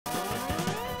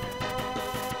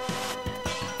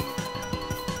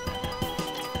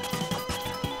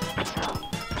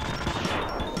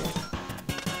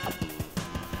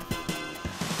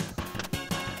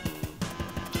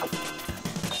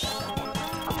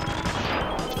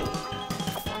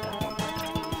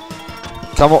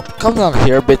come down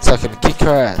here a bit so I can kick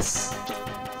your ass.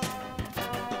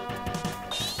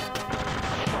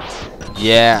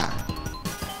 Yeah.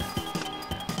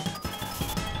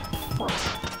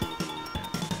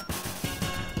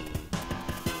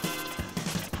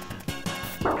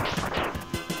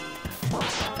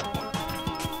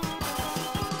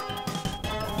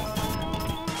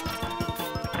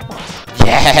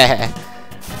 Yeah.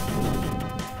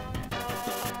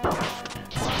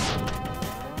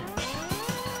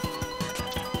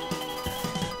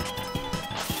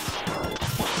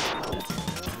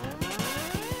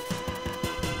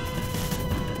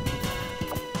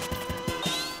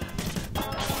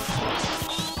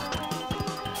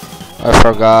 I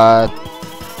forgot.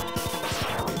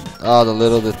 Oh, the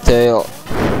little detail.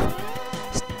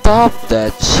 Stop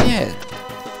that shit.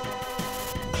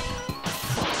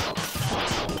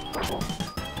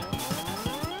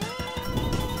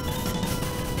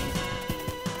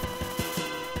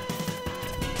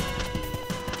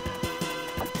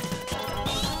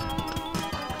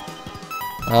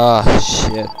 Ah,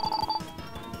 shit.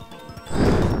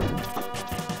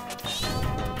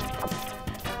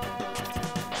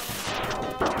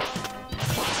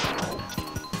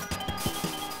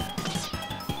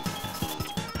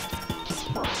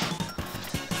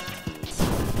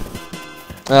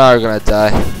 Oh, we're gonna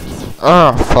die.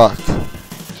 Oh, fuck.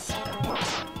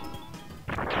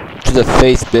 To the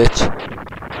face, bitch.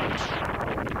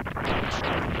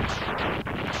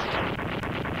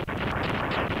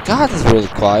 God, it's really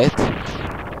quiet.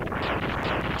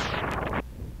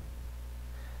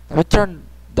 Let me turn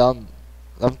down.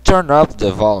 Let me turn up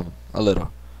the volume a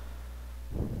little.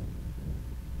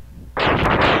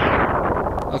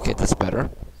 Okay, that's better.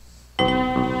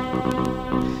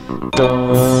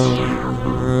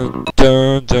 Dun,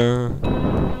 dun, dun.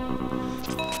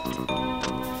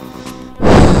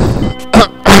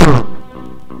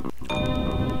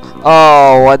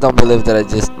 Oh, I don't believe that I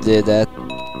just did that.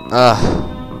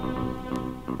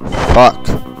 Fuck.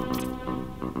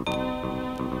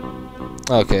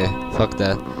 Okay, fuck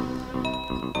that.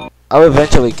 I'll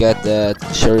eventually get that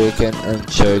shuriken and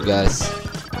show you guys.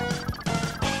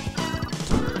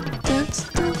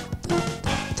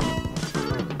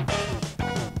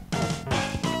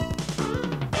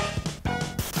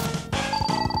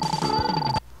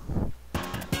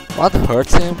 What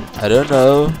hurts him? I don't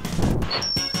know.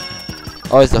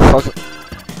 Oh, it's the fucking...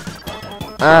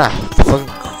 Ah, the fucking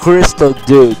crystal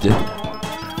dude.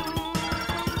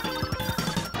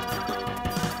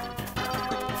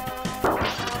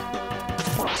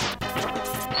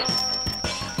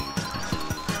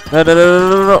 No, no, no, no,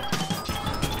 no, no.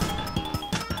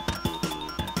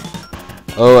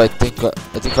 Oh, I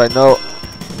think I know.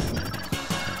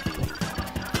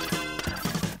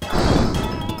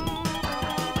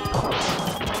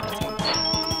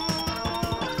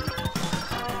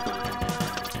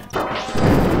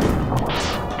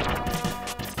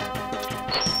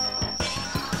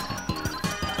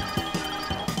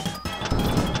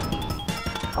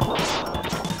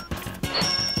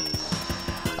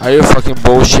 Are you fucking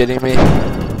bullshitting me?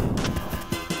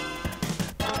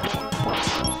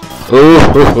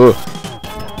 Ooh,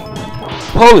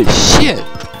 holy shit!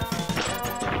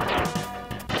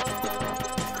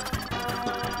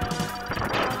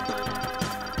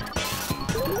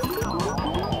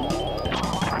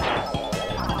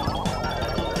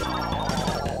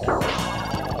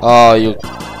 Oh, you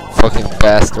fucking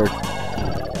bastard.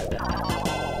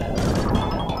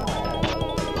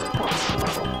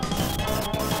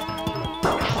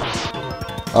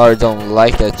 Oh, I don't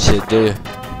like that shit, do you?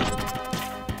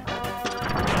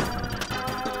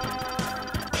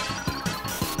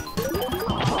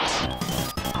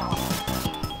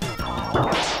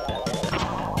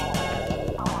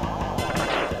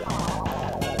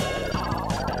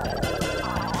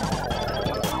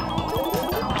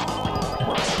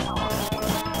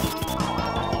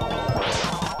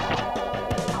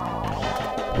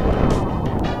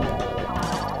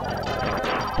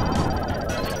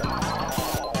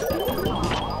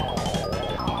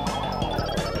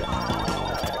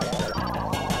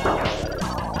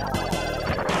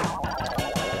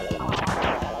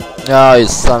 Oh, you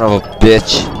son of a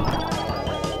bitch.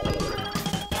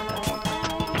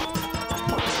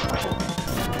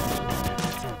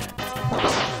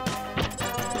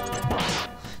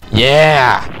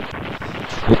 Yeah!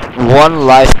 With one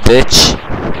life, bitch.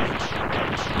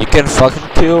 You can fucking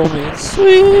kill me.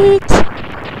 Sweet!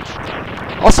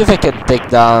 Also, if I can take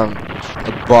down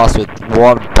a boss with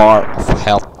 1 bar of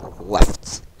health left.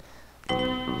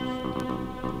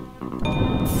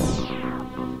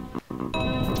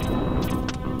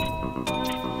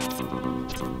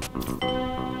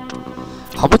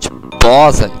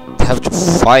 boss I have to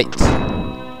fight.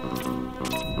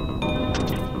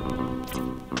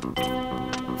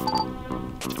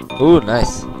 Ooh,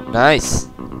 nice. Nice.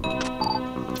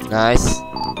 Nice.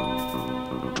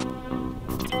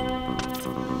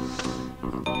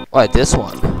 Why this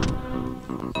one?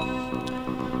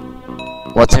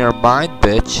 What's in your mind,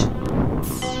 bitch?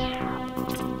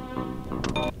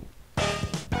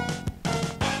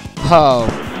 Oh,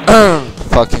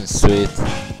 fucking sweet.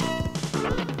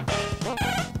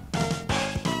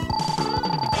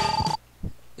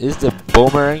 Is the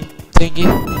boomerang thingy?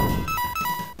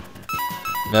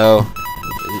 No,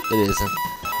 it isn't.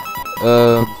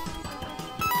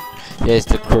 Yeah, it's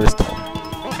the crystal.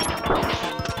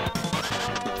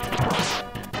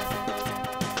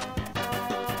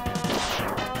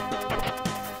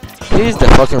 Here's the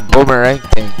fucking boomerang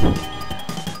thing.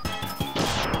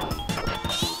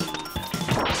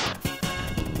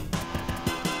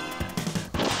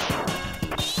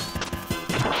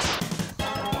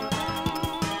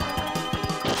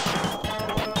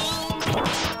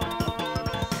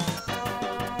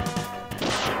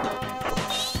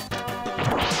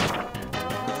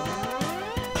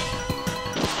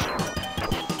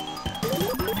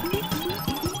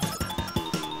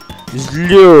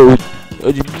 Slow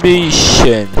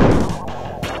animation.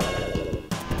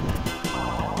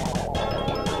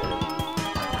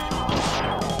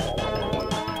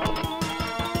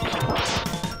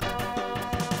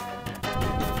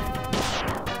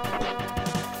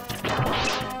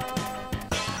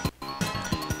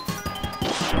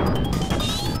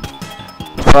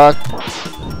 Fuck.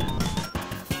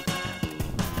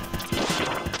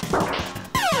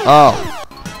 Oh.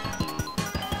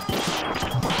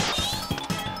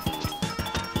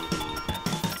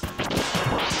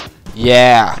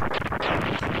 Yeah.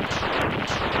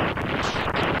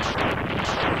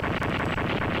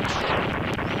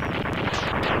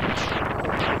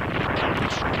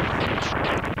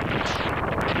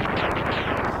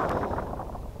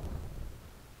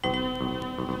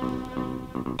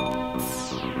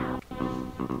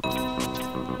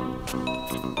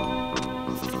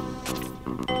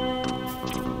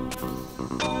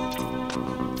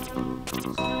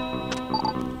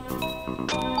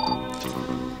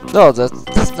 No,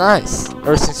 that's nice.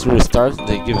 Ever since you restart,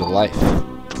 they give you life.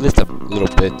 At least a little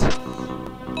bit.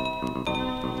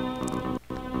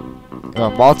 My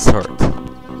mouth's hurt.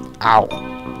 Ow.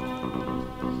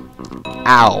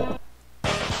 Ow.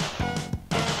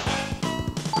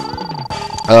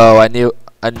 Oh, I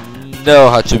know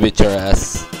how to beat your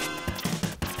ass.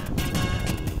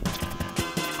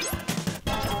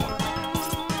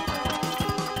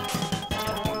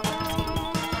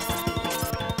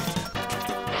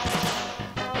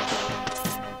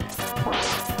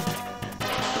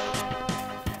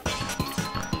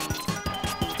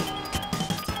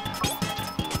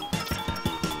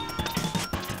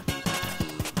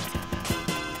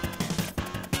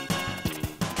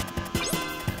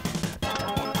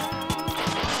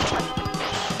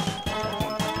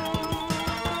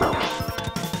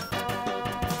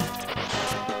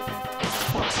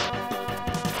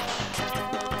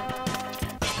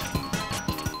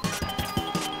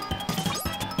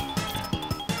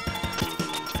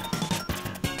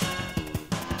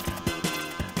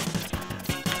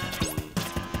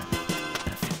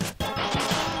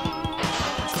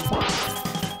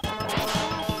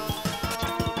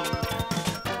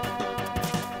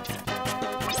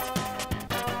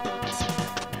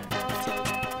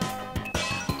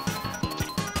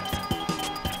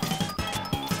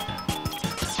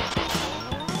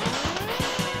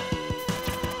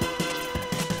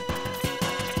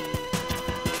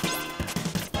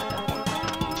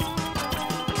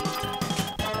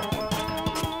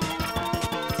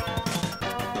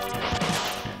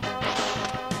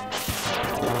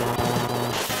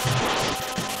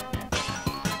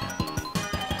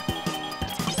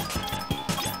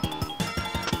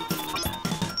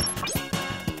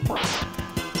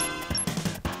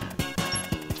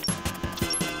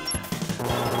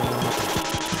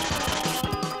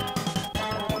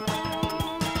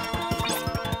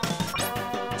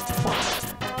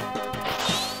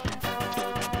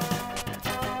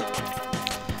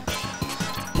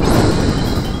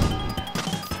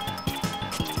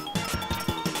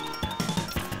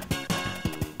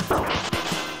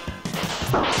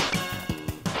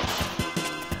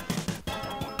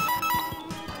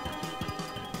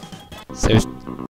 Save